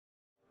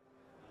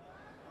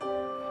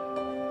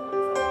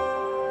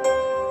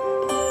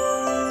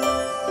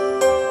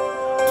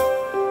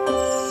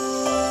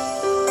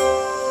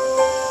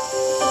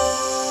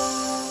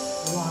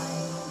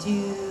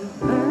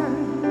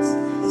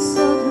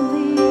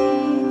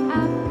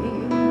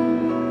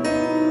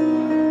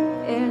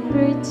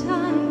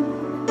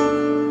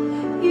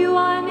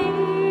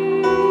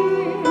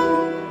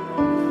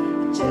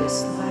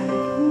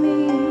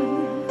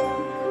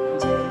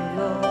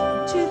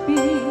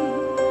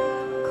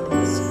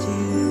close to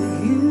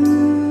you.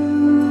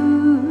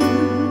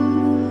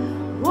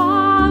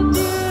 Walk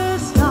the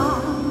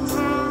stars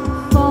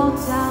fall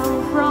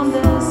down from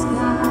the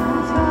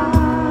sky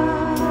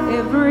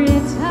every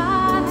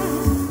time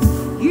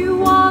you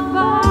walk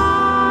by,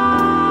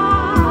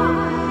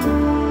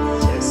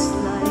 just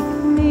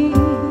like me,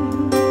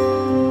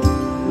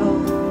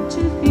 long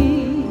to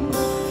be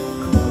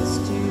close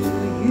to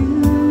you.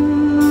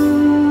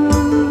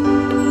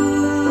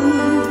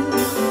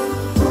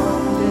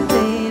 From the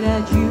day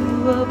that you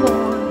were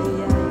born, the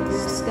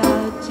years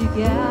got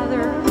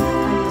together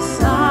and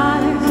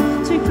decided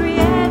to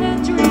create a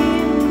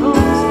dream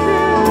comes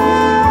true.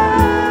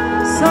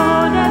 So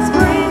let's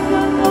bring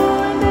the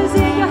moon that's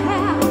in your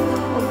hand,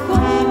 or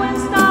go and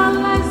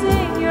starlight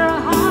in your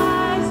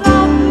eyes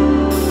of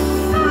blue.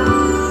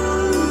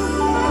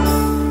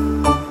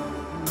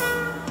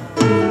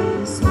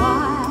 This is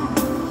why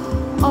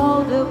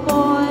all the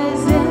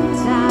boys in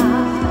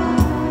town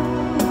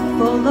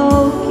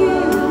follow you.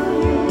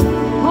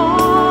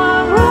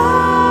 Alright,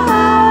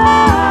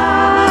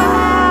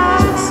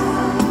 just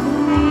like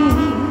me,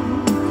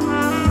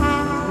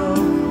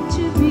 long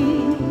to be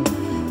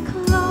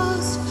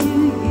close to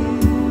you.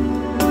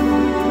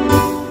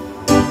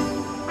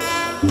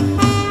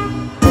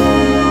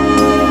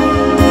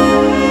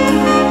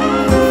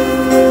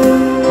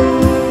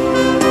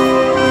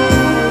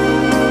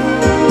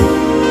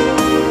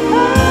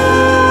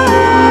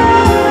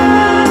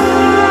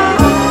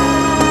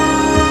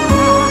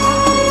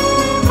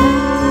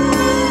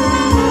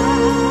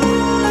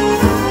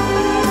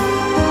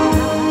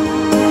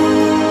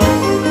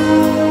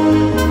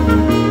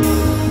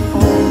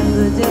 On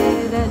the day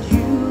that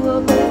you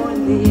were born,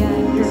 the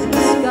angels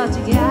got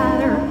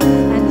together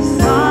and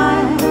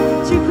decided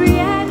to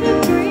create the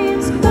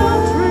dreams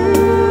come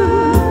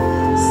true.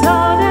 So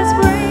let's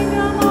bring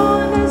them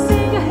on and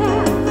sing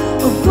ahead,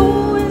 or go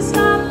and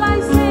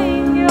starlight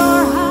in your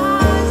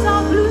eyes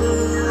of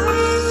blue.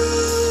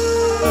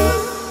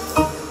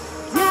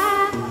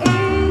 That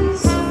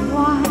is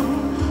why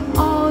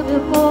all the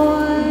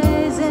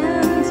boys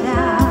in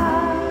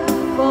town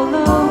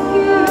follow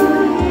you.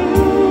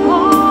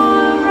 Alright,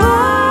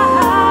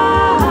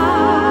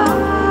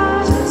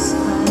 just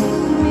like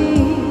me,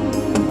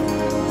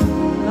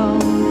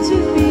 long to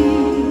be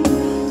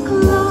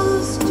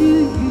close to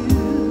you.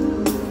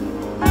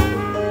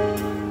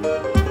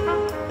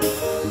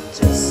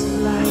 Just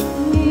like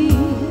me,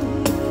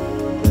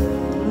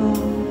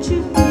 long to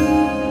be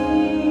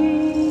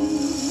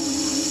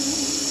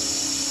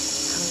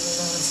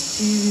close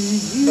to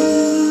you.